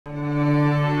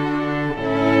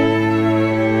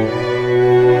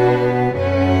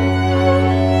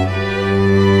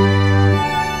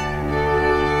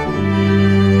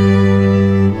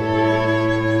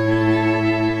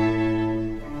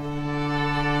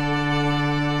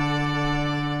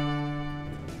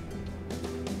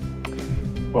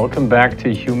Welcome back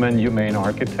to Human Humane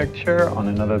Architecture on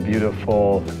another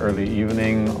beautiful early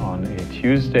evening on a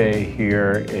Tuesday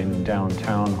here in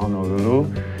downtown Honolulu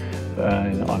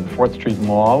on 4th Street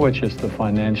Mall, which is the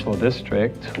financial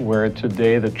district, where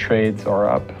today the trades are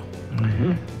up.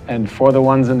 And for the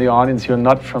ones in the audience who are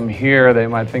not from here, they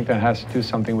might think that has to do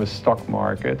something with stock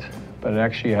market, but it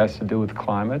actually has to do with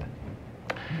climate.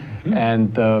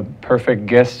 And the perfect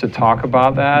guest to talk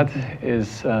about that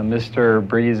is Mr.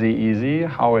 Breezy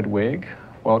Howard Wiig.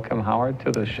 Welcome, Howard,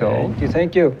 to the show.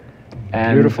 Thank you.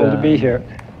 And, beautiful to be here.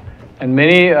 And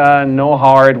many know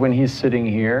Howard when he's sitting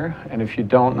here. And if you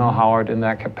don't know Howard in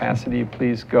that capacity,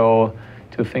 please go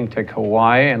to ThinkTech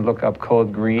Hawaii and look up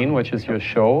Code Green, which is your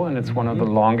show. And it's one of the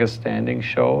longest standing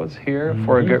shows here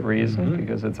for a good reason,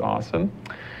 because it's awesome.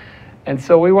 And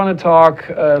so we want to talk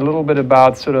a little bit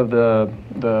about sort of the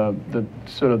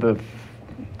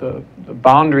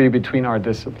boundary between our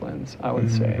disciplines, I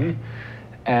would say.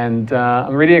 And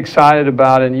I'm really excited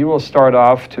about it. And you will start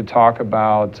off to talk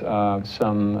about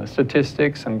some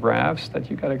statistics and graphs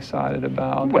that you got excited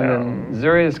about. Well, and then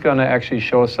Zuri is going to actually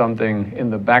show something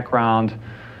in the background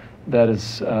that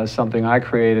is something I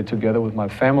created together with my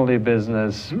family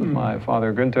business, with my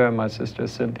father Günther and my sister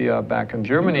Cynthia back in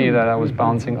Germany, that I was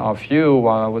bouncing off you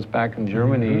while I was back in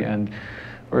Germany. And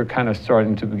we're kind of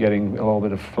starting to be getting a little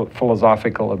bit of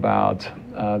philosophical about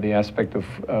the aspect of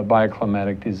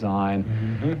bioclimatic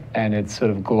design and its sort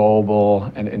of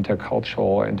global and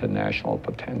intercultural, international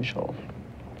potential.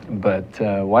 But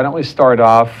why don't we start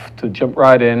off to jump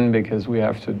right in, because we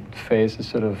have to face a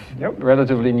sort of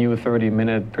relatively new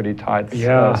 30-minute, pretty tight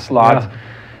slot.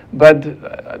 But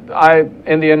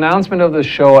in the announcement of the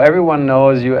show, everyone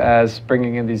knows you as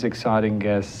bringing in these exciting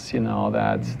guests, you know,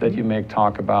 that you make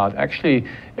talk about actually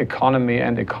economy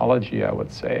and ecology, I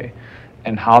would say,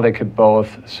 and how they could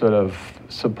both sort of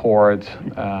support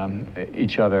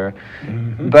each other.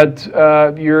 But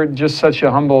you're just such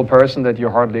a humble person that you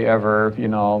hardly ever, you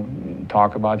know,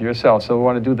 talk about yourself. So we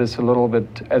want to do this a little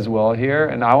bit as well here.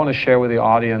 And I want to share with the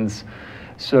audience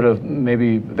sort of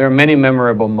maybe, there are many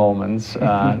memorable moments,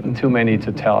 too many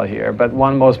to tell here, but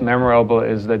one most memorable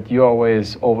is that you're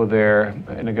always over there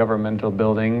in a governmental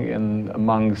building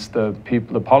amongst the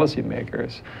people, the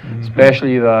policymakers,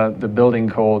 especially the building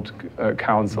code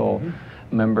council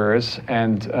members.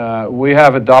 And we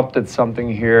have adopted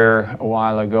something here a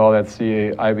while ago, that's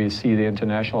the IBC, the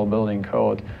International Building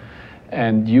Code.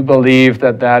 And you believe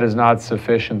that that is not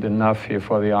sufficient enough here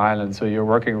for the island, so you're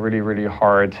working really, really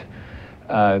hard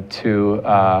to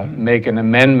make an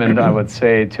amendment, I would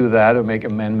say, to that, or make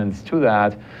amendments to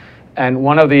that. And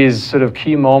one of these sort of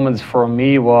key moments for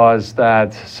me was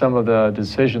that some of the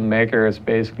decision makers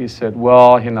basically said,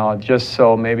 well, you know, just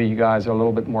so maybe you guys are a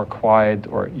little bit more quiet,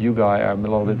 or you guys are a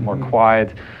little bit more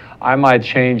quiet, I might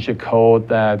change the code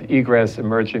that egress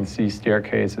emergency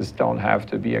staircases don't have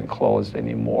to be enclosed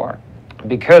anymore.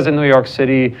 Because in New York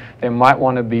City, they might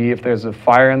want to be, if there's a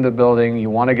fire in the building, you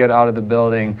want to get out of the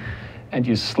building, and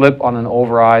you slip on an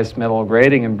over-iced metal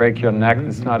grating and break your neck,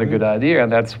 it's not a good idea. And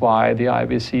that's why the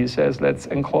IBC says, let's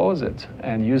enclose it.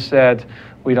 And you said,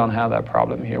 we don't have that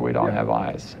problem here, we don't have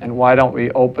ice. And why don't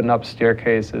we open up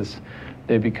staircases?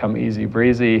 They become easy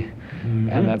breezy.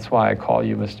 And that's why I call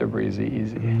you Mr. Breezy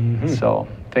Easy. So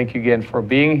thank you again for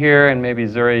being here. And maybe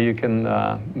Zuri, you can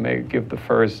give the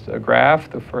first graph,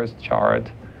 the first chart,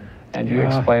 and you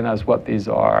explain us what these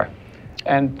are.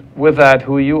 And with that,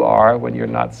 who you are when you're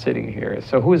not sitting here.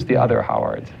 So who's the other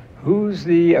Howard? Who's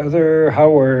the other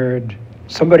Howard?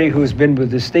 Somebody who's been with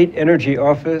the State Energy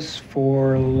Office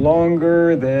for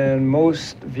longer than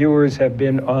most viewers have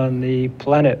been on the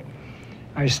planet.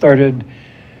 I started,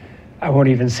 I won't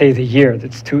even say the year,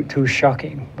 that's too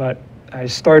shocking, but I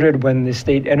started when the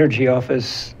State Energy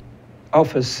offices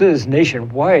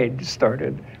nationwide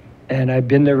started, and I've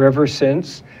been there ever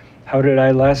since. How did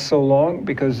I last so long?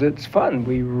 Because it's fun.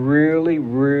 We really,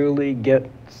 really get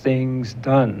things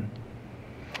done.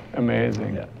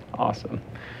 Amazing. Awesome.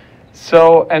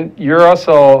 So, and you're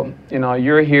also, you know,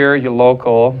 you're here, you're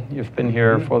local, you've been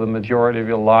here for the majority of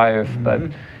your life, but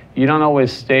you don't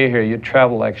always stay here. You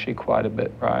travel actually quite a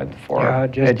bit, right? For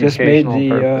just made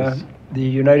the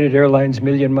United Airlines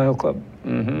Million Mile Club.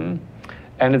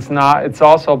 And it's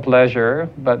also pleasure,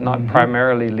 but not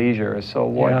primarily leisure. So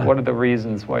what are the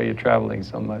reasons why you're traveling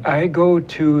so much? I go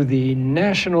to the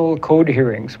national code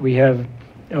hearings. We have,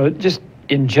 you know, just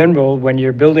in general, when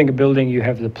you're building a building, you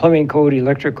have the plumbing code,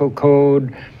 electrical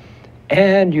code,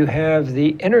 and you have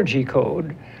the energy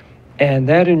code. And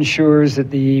that ensures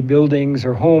that the buildings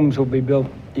or homes will be built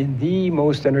in the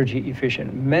most energy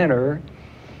efficient manner.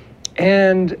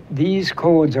 And these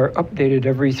codes are updated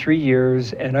every 3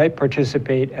 years, and I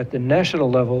participate at the national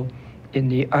level in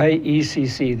the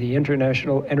IECC, the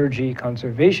International Energy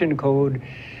Conservation Code,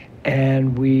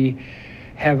 and we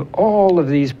have all of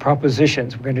these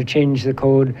propositions. We're going to change the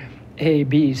code A,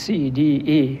 B, C, D,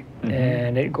 E,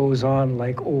 and it goes on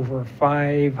like over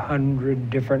 500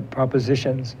 different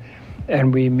propositions.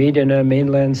 And we meet in a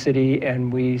mainland city,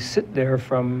 and we sit there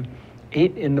from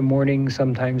 8 in the morning,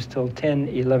 sometimes till 10,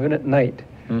 11 at night,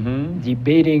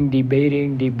 debating.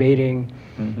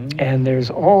 And there's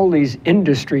all these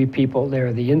industry people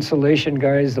there, the insulation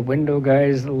guys, the window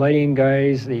guys, the lighting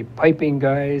guys, the piping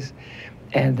guys,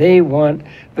 and they want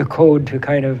the code to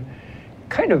kind of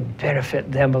benefit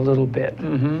them a little bit.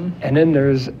 And then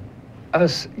there's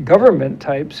us government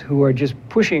types who are just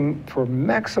pushing for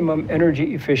maximum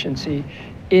energy efficiency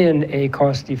in a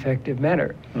cost-effective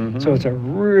manner. So it's a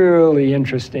really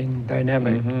interesting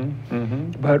dynamic.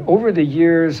 But over the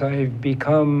years, I've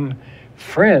become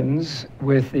friends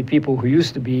with the people who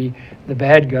used to be the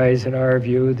bad guys in our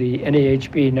view, the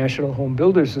NAHB, National Home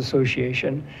Builders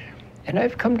Association, and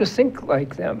I've come to think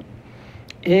like them.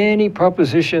 Any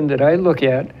proposition that I look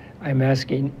at, I'm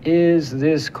asking, is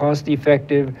this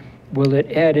cost-effective? Will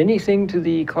it add anything to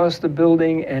the cost of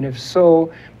building? And if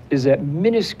so, is that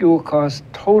minuscule cost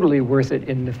totally worth it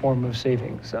in the form of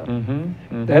savings? So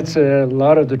that's a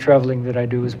lot of the traveling that I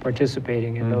do, is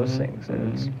participating in those things.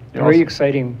 And it's very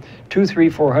exciting. 200,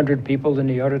 300, 400 people in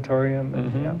the auditorium.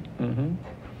 And,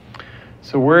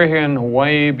 So we're here in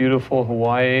Hawaii, beautiful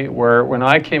Hawaii, where when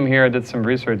I came here, I did some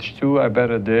research too, I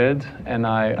bet I did. And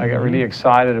I got really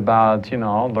excited about,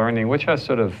 learning, which I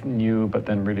sort of knew, but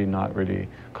then really not really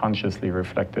consciously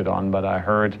reflected on. But I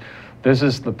heard this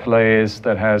is the place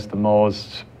that has the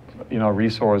most,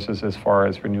 resources as far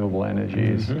as renewable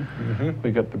energies.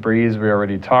 We got the breeze we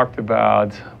already talked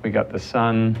about. We got the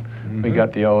sun. We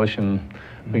got the ocean.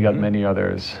 We got many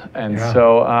others. And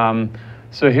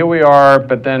so here we are,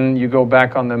 but then you go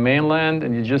back on the mainland,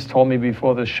 and you just told me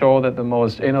before the show that the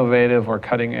most innovative or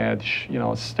cutting edge,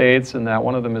 states, and that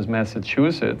one of them is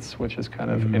Massachusetts, which is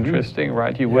kind of interesting,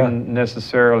 right? You wouldn't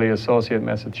necessarily associate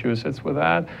Massachusetts with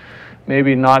that.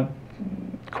 Maybe not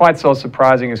quite so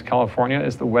surprising as California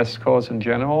is the West Coast in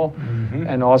general,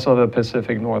 and also the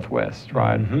Pacific Northwest,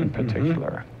 right, in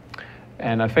particular.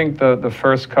 And I think the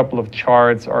first couple of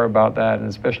charts are about that, and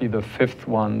especially the fifth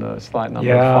one, the slide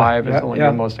number 5, is the one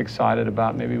you're most excited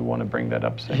about. Maybe we want to bring that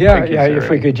up. So if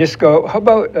we could just go. How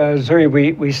about, Zuri,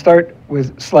 we start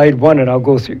with slide 1, and I'll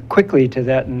go through quickly to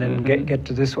that and then get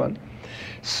to this one.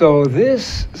 So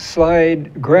this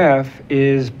slide graph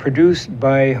is produced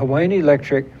by Hawaiian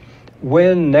Electric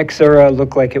when NextEra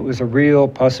looked like it was a real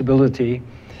possibility.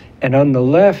 And on the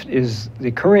left is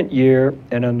the current year,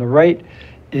 and on the right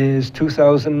is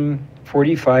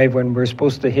 2045, when we're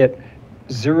supposed to hit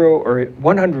 0 or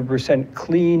 100%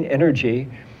 clean energy.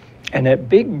 And that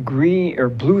big green or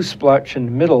blue splotch in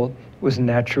the middle was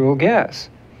natural gas.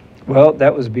 Well,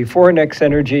 that was before Next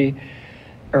Energy,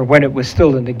 or when it was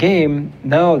still in the game.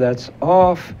 Now that's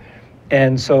off.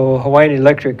 And so Hawaiian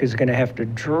Electric is going to have to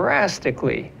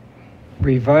drastically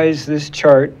revise this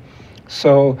chart.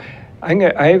 So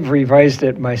I've revised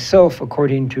it myself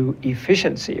according to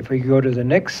efficiency. If we go to the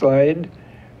next slide,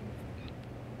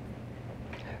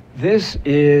 this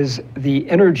is the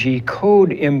energy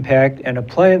code impact and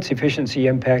appliance efficiency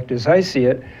impact as I see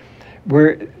it.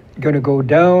 We're going to go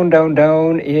down, down,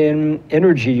 down in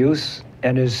energy use,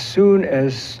 and as soon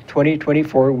as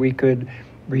 2024 we could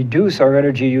reduce our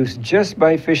energy use just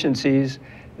by efficiencies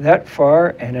that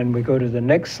far. And then we go to the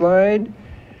next slide,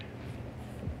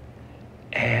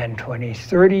 and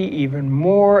 2030 even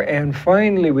more, and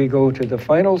finally we go to the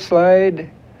final slide.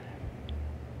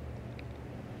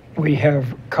 We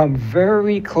have come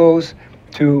very close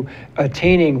to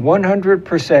attaining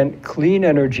 100% clean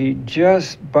energy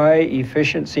just by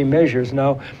efficiency measures.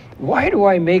 Now, why do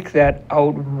I make that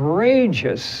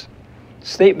outrageous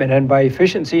statement? And by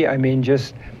efficiency, I mean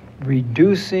just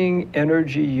reducing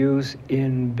energy use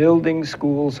in buildings,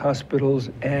 schools, hospitals,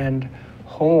 and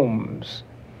homes.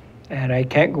 And I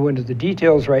can't go into the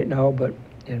details right now, but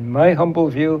in my humble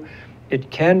view,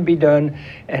 it can be done.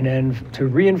 And then to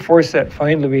reinforce that,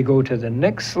 finally, we go to the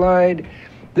next slide.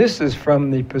 This is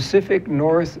from the Pacific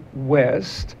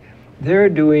Northwest. They're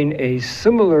doing a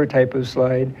similar type of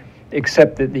slide,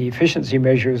 except that the efficiency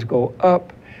measures go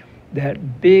up.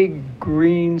 That big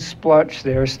green splotch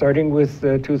there, starting with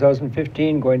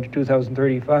 2015, going to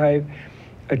 2035,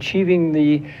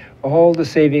 achieving all the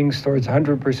savings towards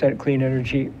 100% clean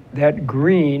energy. That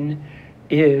green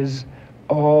is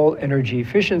all energy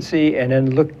efficiency. And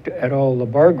then look at all the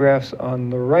bar graphs on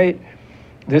the right.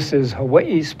 this is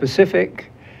Hawaii specific,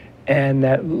 and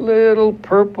that little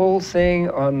purple thing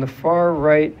on the far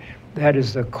right, that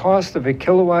is the cost of a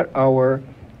kilowatt hour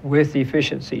with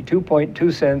efficiency,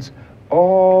 2.2 cents.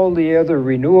 All the other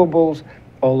renewables,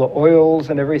 all the oils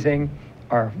and everything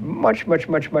are much, much,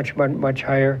 much, much, much, much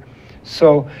higher.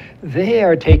 So they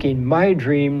are taking my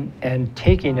dream and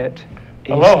taking it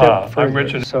a Aloha, step further. I'm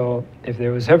Richard. So if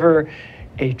there was ever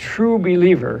a true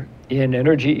believer in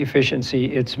energy efficiency,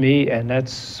 it's me, and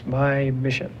that's my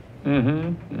mission.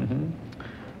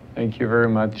 Thank you very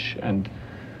much. And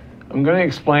I'm going to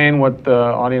explain what the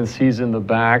audience sees in the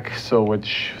back, so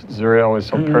which Zuri always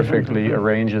so perfectly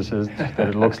arranges it, that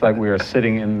it looks like we are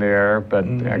sitting in there, but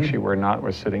actually we're not.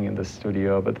 We're sitting in the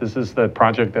studio. But this is the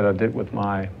project that I did with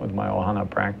my Ohana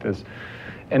practice.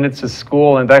 And it's a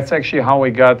school, and that's actually how we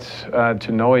got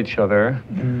to know each other.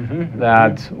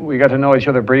 That we got to know each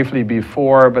other briefly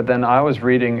before, but then I was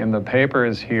reading in the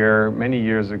papers here many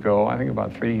years ago, I think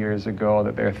about 3 years ago,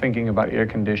 that they're thinking about air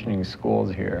conditioning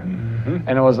schools here.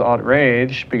 And I was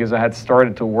outraged because I had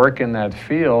started to work in that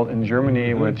field in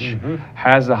Germany, which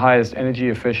has the highest energy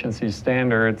efficiency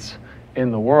standards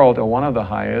in the world, or one of the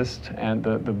highest, and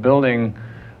the building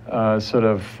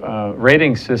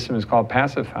rating system is called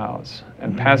Passive House.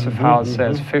 And Passive House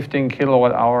says 15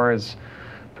 kilowatt hours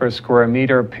per square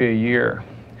meter per year,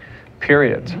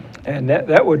 period. And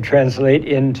that would translate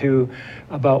into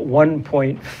about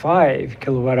 1.5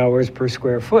 kilowatt hours per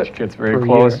square foot. Which gets very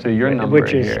close to your number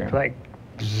which is here. like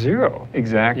zero.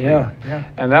 Exactly. Yeah.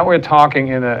 And that we're talking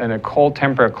in a cold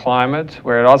temperate climate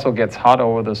where it also gets hot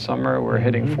over the summer. We're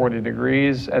hitting 40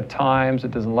 degrees at times. It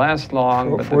doesn't last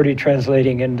long. But 40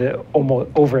 translating into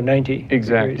almost over 90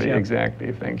 Exactly, degrees, yeah.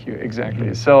 Exactly. Thank you.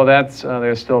 Exactly. So that's,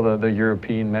 there's still the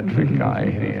European metric guy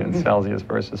in Celsius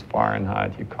versus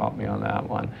Fahrenheit. You caught me on that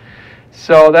one.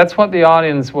 So that's what the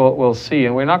audience will see.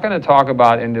 And we're not going to talk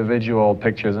about individual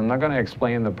pictures. I'm not going to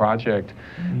explain the project.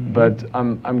 But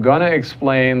I'm going to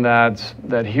explain that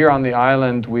here on the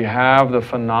island, we have the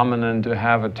phenomenon to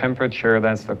have a temperature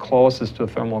that's the closest to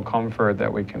thermal comfort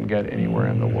that we can get anywhere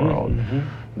in the world.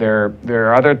 There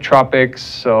are other tropics,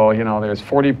 so there's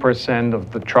 40%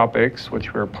 of the tropics,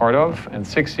 which we're part of, and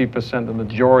 60%, the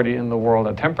majority in the world,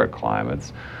 are temperate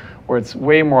climates, where it's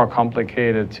way more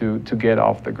complicated to get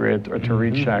off the grid or to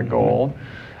reach that goal.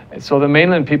 So the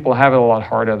mainland people have it a lot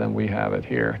harder than we have it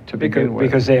here to begin with.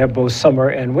 Because they have both summer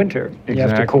and winter. Exactly. You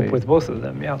have to cope with both of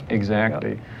them, yeah.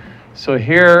 Exactly. Yeah. So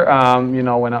here,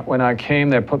 when I came,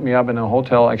 they put me up in a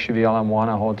hotel, actually the Ala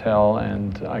Moana Hotel,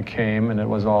 and I came and it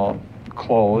was all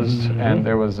closed, and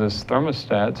there was this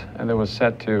thermostat, and it was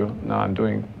set to, now I'm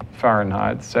doing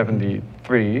Fahrenheit,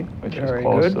 73, which is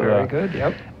close to very good,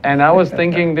 yep. And I was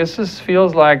thinking, this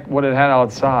feels like what it had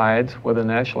outside with the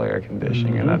natural air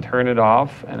conditioning. And I turned it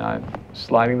off, and I'm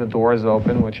sliding the doors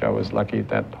open, which I was lucky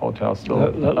that hotel still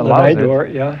allows it. Door,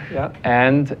 yeah.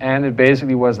 And it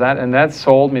basically was that, and that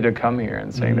sold me to come here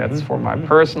and saying that's for my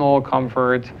personal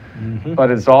comfort, but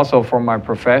it's also for my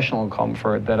professional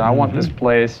comfort, that I want this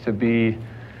place to be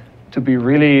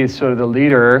really sort of the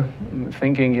leader,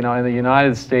 thinking, in the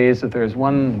United States, if there's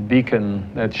one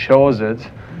beacon that shows it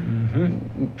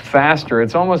faster,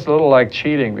 it's almost a little like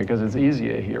cheating because it's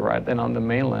easier here, right, than on the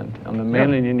mainland. On the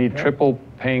mainland, you need triple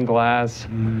pane glass,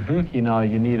 you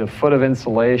need a foot of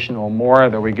insulation or more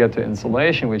that we get to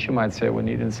insulation, which you might say we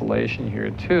need insulation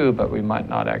here too, but we might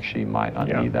not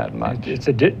need that much. It's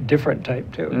a different type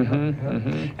too.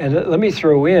 And let me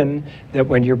throw in that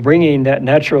when you're bringing that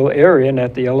natural air in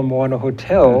at the Ala Moana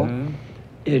Hotel,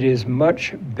 it is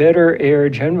much better air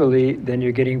generally than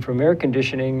you're getting from air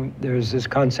conditioning. There's this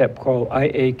concept called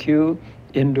IAQ,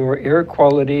 indoor air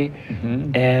quality,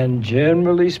 and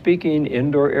generally speaking,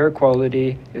 indoor air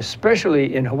quality,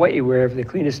 especially in Hawaii, where we have the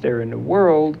cleanest air in the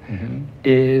world,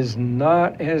 is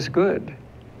not as good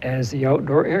as the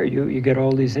outdoor air. You get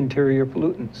all these interior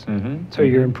pollutants. So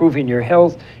you're improving your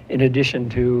health in addition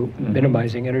to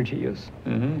minimizing energy use.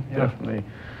 Definitely.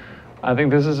 I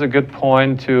think this is a good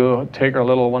point to take our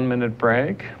little 1-minute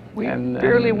break. We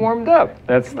barely warmed up.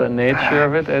 That's the nature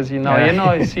of it, as you know.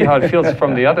 You see how it feels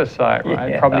from the other side,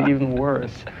 right? Probably even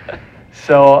worse.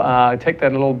 So take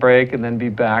that little break and then be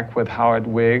back with Howard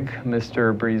Wiig,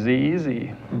 Mr. Breezy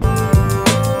Easy.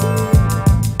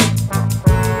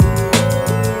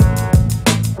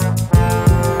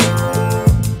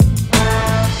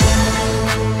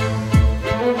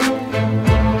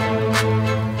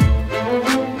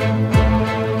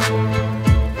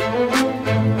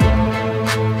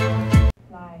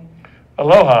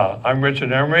 Aloha, I'm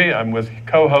Richard Emery. I'm with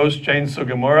co-host Jane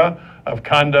Sugimura of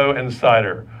Condo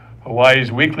Insider,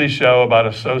 Hawaii's weekly show about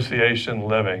association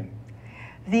living.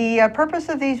 The purpose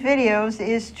of these videos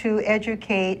is to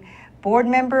educate board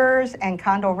members and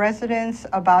condo residents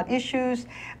about issues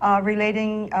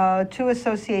relating to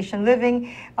association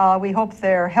living. We hope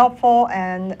they're helpful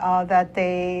and that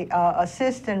they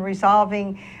assist in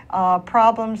resolving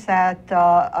problems that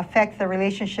affect the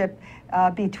relationship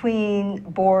between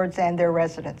boards and their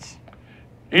residents.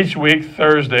 Each week,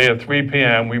 Thursday at 3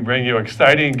 p.m., we bring you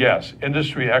exciting guests,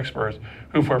 industry experts,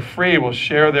 who for free will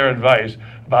share their advice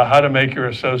about how to make your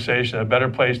association a better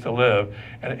place to live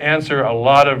and answer a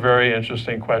lot of very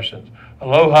interesting questions.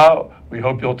 Aloha, we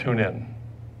hope you'll tune in.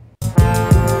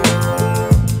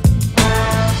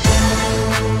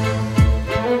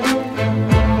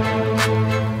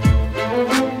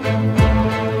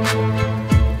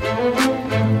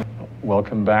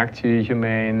 Welcome back to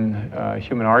Human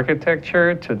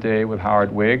Architecture, today with Howard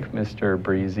Wiig, Mr.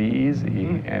 Breezy.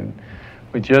 And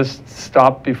we just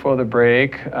stopped before the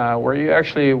break, where you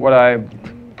actually, what I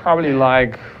probably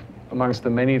like amongst the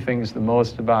many things the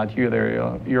most about you,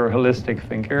 you're a holistic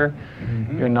thinker.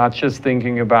 You're not just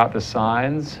thinking about the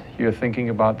science, you're thinking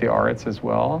about the arts as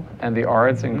well. And the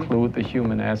arts include the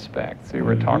human aspect. So you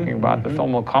were talking about the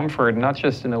thermal comfort, not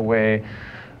just in a way,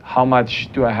 how much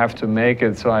do I have to make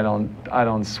it so I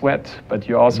don't sweat? But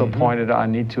you also pointed out I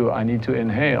need to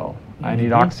inhale. I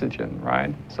need oxygen,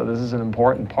 right? So this is an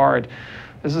important part.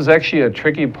 This is actually a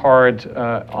tricky part in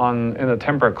the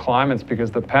temperate climates, because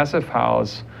the passive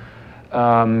house,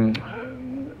 I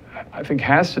think,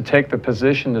 has to take the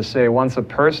position to say, once a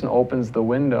person opens the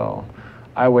window,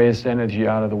 I waste energy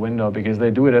out of the window, because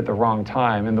they do it at the wrong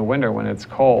time. In the winter when it's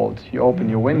cold, you open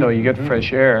your window, you get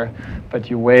fresh air, but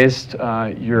you waste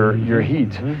your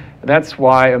heat. That's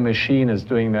why a machine is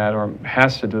doing that, or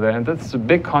has to do that. And that's a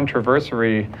big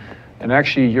controversy. And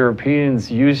actually Europeans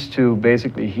used to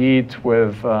basically heat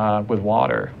with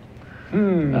water.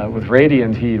 With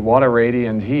radiant heat, water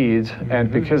radiant heat,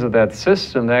 and because of that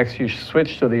system, they actually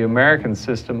switched to the American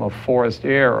system of forced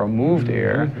air or moved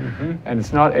air, and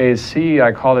it's not AC,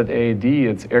 I call it AD,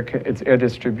 it's air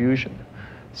distribution.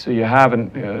 So you have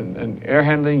an air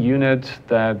handling unit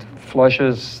that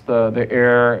flushes the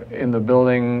air in the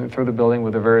building, through the building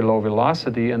with a very low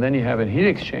velocity, and then you have a heat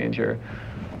exchanger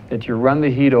that you run the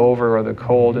heat over or the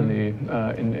cold in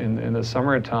the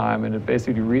summertime, and it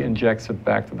basically re-injects it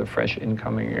back to the fresh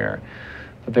incoming air.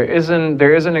 But there is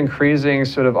an increasing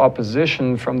sort of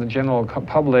opposition from the general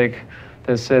public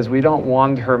that says we don't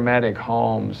want hermetic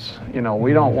homes. You know,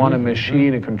 we don't want a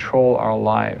machine to control our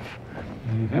life.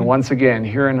 And once again,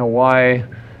 here in Hawaii,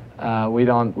 we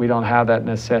don't have that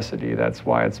necessity. That's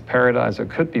why it's paradise, or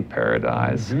could be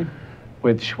paradise.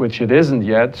 Which it isn't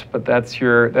yet, but that's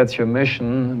your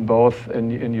mission, both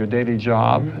in your daily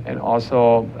job and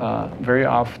also very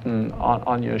often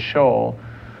on your show,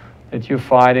 that you're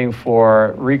fighting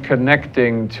for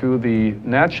reconnecting to the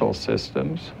natural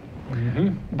systems,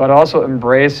 but also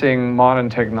embracing modern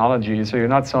technology. So you're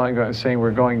not saying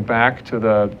we're going back to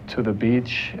the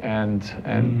beach and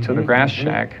to the grass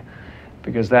shack,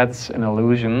 because that's an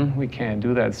illusion. We can't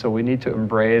do that. So we need to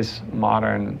embrace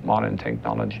modern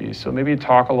technology. So maybe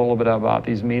talk a little bit about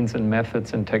these means and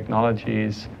methods and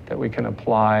technologies that we can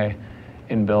apply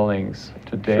in buildings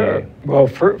today. Sure. Well,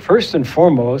 first and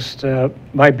foremost,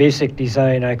 my basic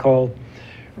design I call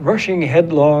rushing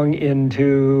headlong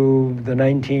into the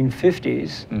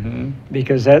 1950s,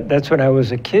 because that's when I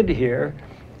was a kid here,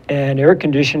 and air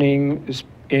conditioning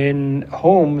in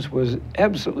homes was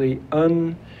absolutely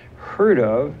unheard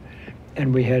of,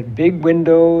 and we had big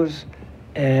windows,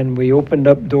 and we opened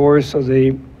up doors so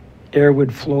the air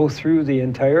would flow through the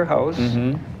entire house,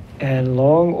 and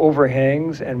long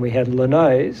overhangs, and we had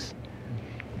lanais,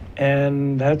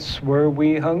 and that's where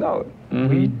we hung out.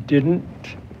 We didn't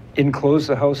enclose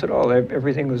the house at all.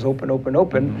 Everything was open.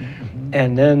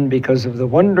 And then, because of the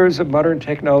wonders of modern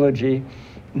technology,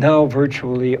 now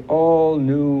virtually all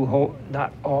new home,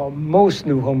 not all, most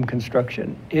new home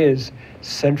construction is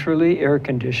centrally air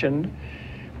conditioned.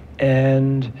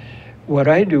 And what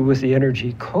I do with the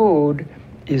energy code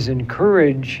is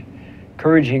encouraging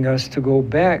us to go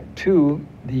back to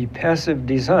the passive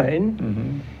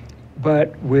design,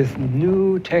 but with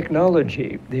new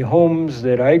technology. The homes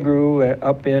that I grew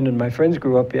up in and my friends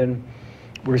grew up in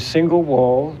were single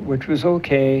wall, which was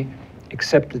okay,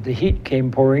 except that the heat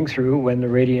came pouring through when the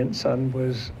radiant sun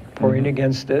was pouring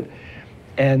against it.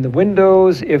 And the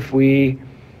windows, if we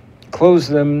closed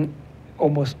them,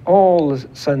 almost all the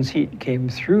sun's heat came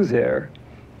through there.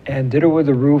 And ditto with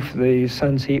the roof, the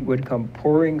sun's heat would come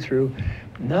pouring through.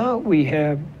 Now we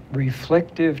have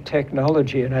reflective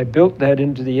technology, and I built that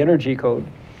into the energy code.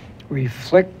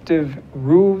 Reflective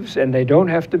roofs, and they don't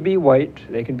have to be white,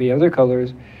 they can be other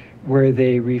colors. where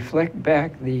they reflect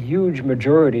back the huge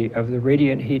majority of the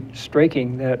radiant heat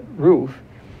striking that roof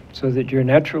so that you're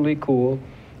naturally cool.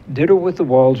 Ditto with the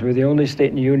walls. We're the only state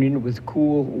in the union with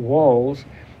cool walls.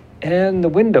 And the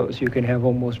windows. You can have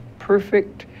almost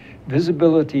perfect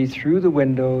visibility through the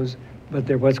windows, but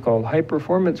they're what's called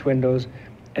high-performance windows,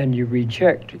 and you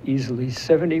reject easily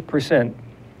 70%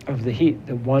 of the heat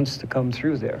that wants to come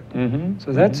through there.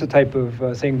 So that's the type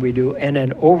of thing we do. And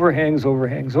then overhangs,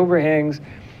 overhangs, overhangs.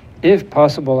 If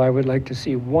possible, I would like to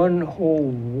see one whole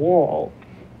wall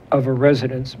of a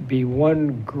residence be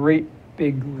one great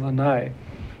big lanai,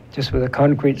 just with a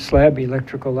concrete slab,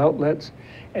 electrical outlets,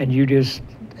 and you just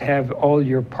have all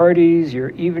your parties, your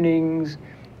evenings,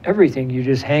 everything. You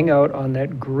just hang out on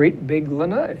that great big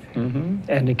lanai.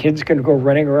 And the kids can go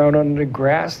running around on the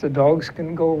grass, the dogs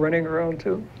can go running around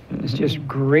too. It's just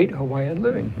great Hawaiian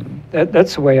living.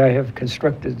 That's the way I have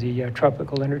constructed the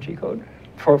Tropical Energy Code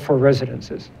for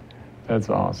residences. That's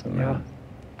awesome. Yeah.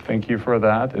 Thank you for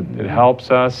that. It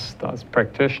helps us, us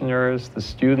practitioners, the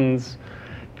students,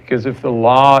 because if the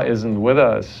law isn't with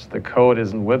us, the code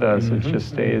isn't with us, it just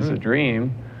stays a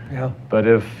dream. Yeah. But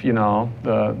if, you know,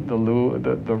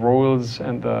 the rules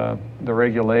and the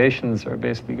regulations are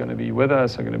basically going to be with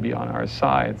us, are going to be on our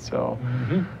side. So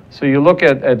so you look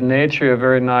at nature, a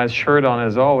very nice shirt on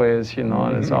as always, you know,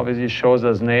 and it obviously shows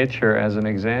us nature as an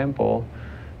example.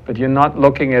 But you're not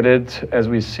looking at it as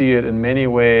we see it in many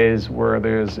ways, where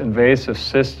there's invasive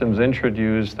systems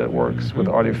introduced that works with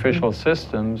artificial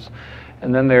systems.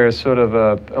 And then there's sort of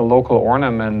a local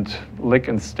ornament lick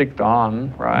and sticked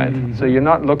on, right? So you're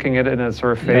not looking at it in a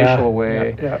sort of facial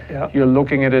way. You're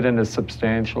looking at it in a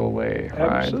substantial way,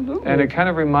 right? Absolutely. And it kind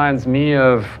of reminds me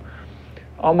of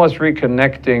almost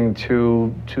reconnecting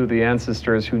to the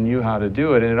ancestors who knew how to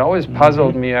do it. And it always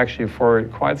puzzled me actually for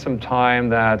quite some time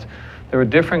that there were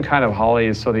different kind of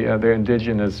hollies, so they're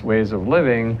indigenous ways of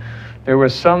living. There were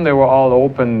some that were all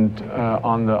open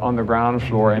on the ground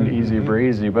floor and easy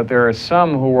breezy, but there are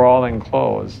some who were all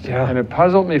enclosed. And it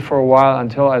puzzled me for a while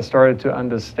until I started to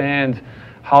understand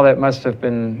how that must have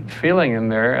been feeling in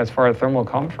there as far as thermal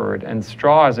comfort. And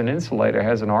straw as an insulator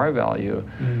has an R value,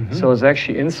 so it's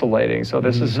actually insulating. So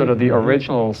this is sort of the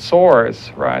original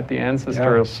source, right? The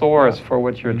ancestral source for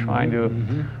what you're trying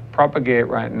to propagate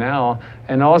right now.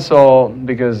 And also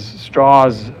because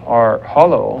straws are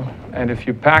hollow, and if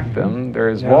you pack them,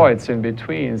 there's voids in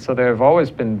between. So they've always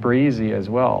been breezy as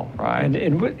well, right? And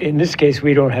in this case,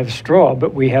 we don't have straw,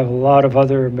 but we have a lot of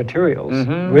other materials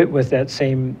with that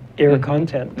same air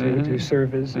content to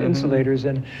serve as insulators.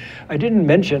 And I didn't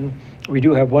mention, we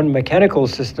do have one mechanical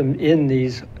system in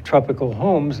these tropical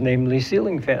homes, namely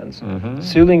ceiling fans.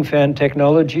 Ceiling fan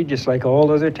technology, just like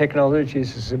all other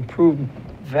technologies, has improved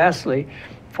vastly.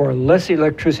 For less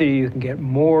electricity, you can get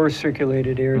more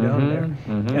circulated air down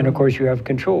there. And of course, you have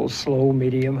controls, slow,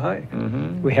 medium, high.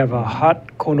 We have a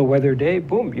hot Kona weather day,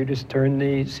 boom, you just turn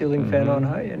the ceiling fan on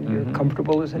high and you're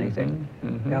comfortable as anything.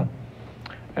 Yeah.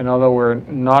 And although we're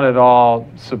not at all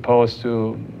supposed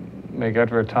to make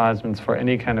advertisements for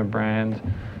any kind of brand,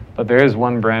 but there is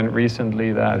one brand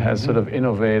recently that has sort of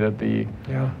innovated the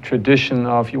tradition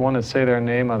of, you want to say their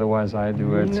name, otherwise I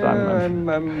do it. So I'm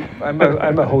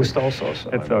a host also. So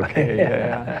it's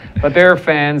okay, But they're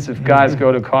fans. If guys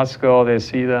go to Costco, they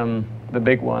see them, the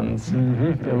big ones.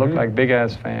 They look like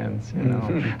big-ass fans, you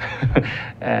know.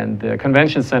 And the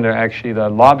convention center, actually, the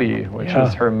lobby, which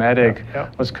is hermetic,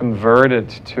 was converted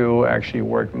to actually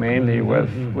work mainly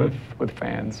with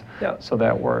fans. So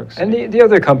that works. And the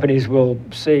other companies will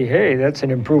say, hey, that's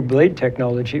an improved blade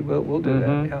technology. We'll do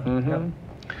that.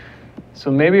 So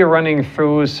maybe running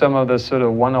through some of the sort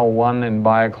of 101 in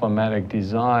bioclimatic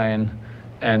design,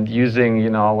 and using, you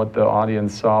know, what the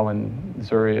audience saw when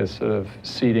Zuri is sort of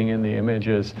seating in the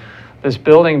images. This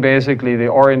building, basically, the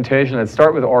orientation, let's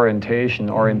start with orientation.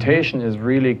 Orientation is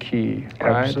really key,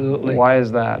 right? Absolutely. Why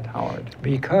is that, Howard?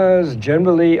 Because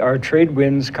generally our trade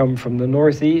winds come from the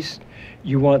northeast.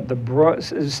 You want the broad,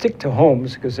 stick to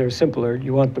homes because they're simpler.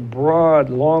 You want the broad,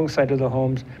 long side of the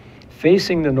homes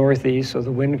facing the northeast, so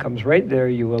the wind comes right there.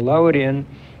 You allow it in.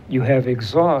 You have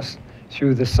exhaust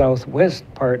through the southwest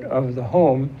part of the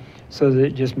home, so that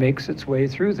it just makes its way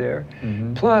through there.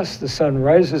 Plus, the sun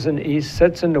rises in the east,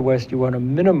 sets in the west. You want to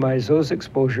minimize those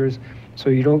exposures so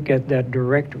you don't get that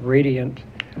direct radiant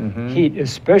heat,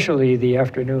 especially the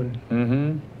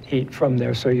afternoon heat from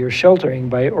there. So you're sheltering,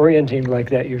 by orienting like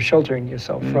that, you're sheltering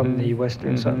yourself from the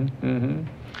western sun.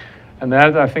 And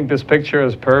that, I think this picture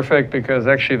is perfect because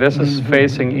actually this is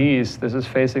facing east, this is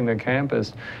facing the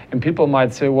campus. And people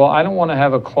might say, well, I don't want to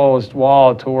have a closed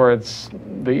wall towards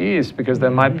the east because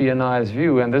there might be a nice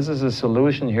view. And this is a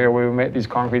solution here where we make these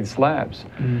concrete slabs.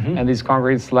 And these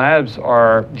concrete slabs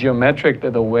are geometric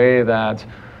in the way that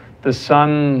the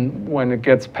sun, when it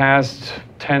gets past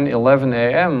 10, 11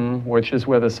 a.m., which is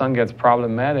where the sun gets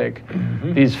problematic,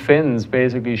 these fins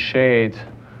basically shade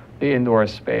the indoor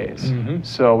space.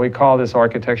 So we call this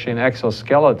architecture an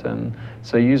exoskeleton.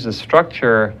 So you use the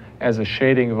structure as a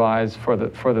shading device for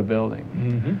the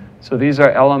building. So these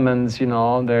are elements, you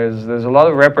know, there's a lot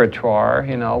of repertoire,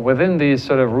 you know, within these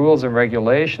sort of rules and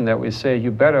regulation that we say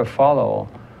you better follow,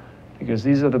 because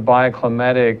these are the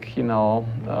bioclimatic, you know,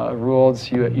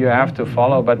 rules you have to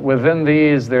follow. But within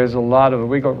these, there's a lot of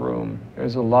wiggle room.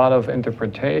 There's a lot of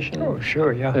interpretation. Oh,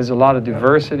 sure, yeah. There's a lot of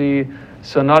diversity.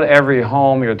 So not every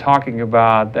home you're talking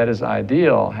about that is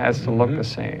ideal has to look the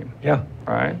same. Yeah.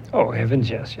 Right? Oh, heavens,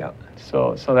 yes, yeah.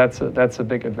 So that's a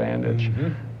big advantage.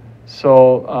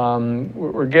 So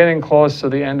we're getting close to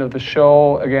the end of the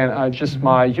show. Again,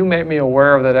 you made me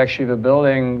aware of that actually the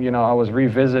building, you know, I was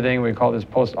revisiting, we call this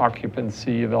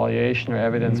post-occupancy evaluation or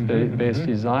evidence-based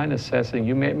design assessing.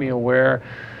 You made me aware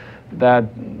that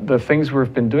the things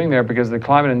we've been doing there, because the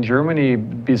climate in Germany,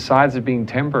 besides it being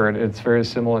tempered, it's very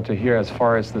similar to here as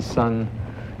far as the sun,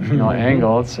 you know,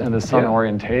 angles and the sun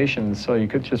orientation. So you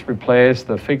could just replace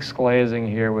the fixed glazing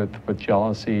here with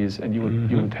jalousies, and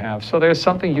you would have. So there's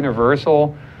something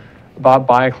universal about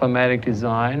bioclimatic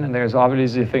design, and there's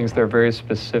obviously things that are very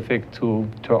specific to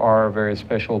our very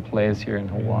special place here in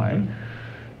Hawaii.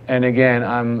 And again,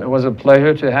 it was a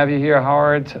pleasure to have you here,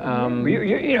 Howard.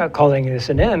 You're not calling this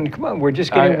an end. Come on, we're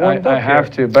just getting warmed up I have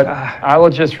here. to, but I will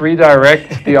just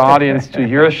redirect the audience to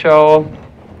your show.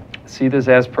 See this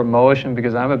as promotion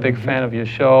because I'm a big fan of your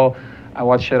show. I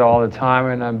watch it all the time,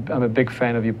 and I'm a big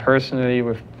fan of you personally.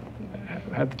 We've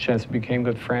had the chance to become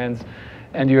good friends.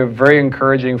 And you're very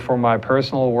encouraging for my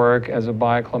personal work as a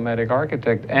bioclimatic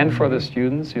architect and for the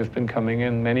students. You've been coming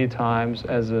in many times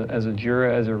as a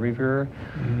juror, as a reviewer.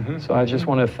 So I just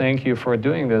want to thank you for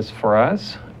doing this for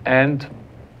us and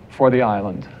for the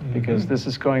island, because this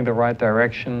is going the right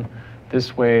direction.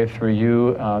 This way, through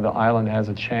you, the island has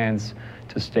a chance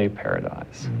to stay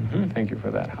paradise. Thank you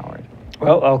for that, Howard.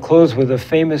 Well, I'll close with a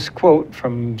famous quote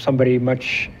from somebody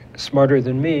much smarter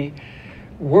than me.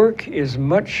 Work is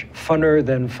much funner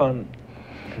than fun.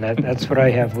 And that's what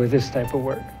I have with this type of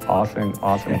work. Awesome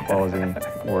closing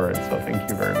words. So thank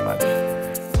you very much.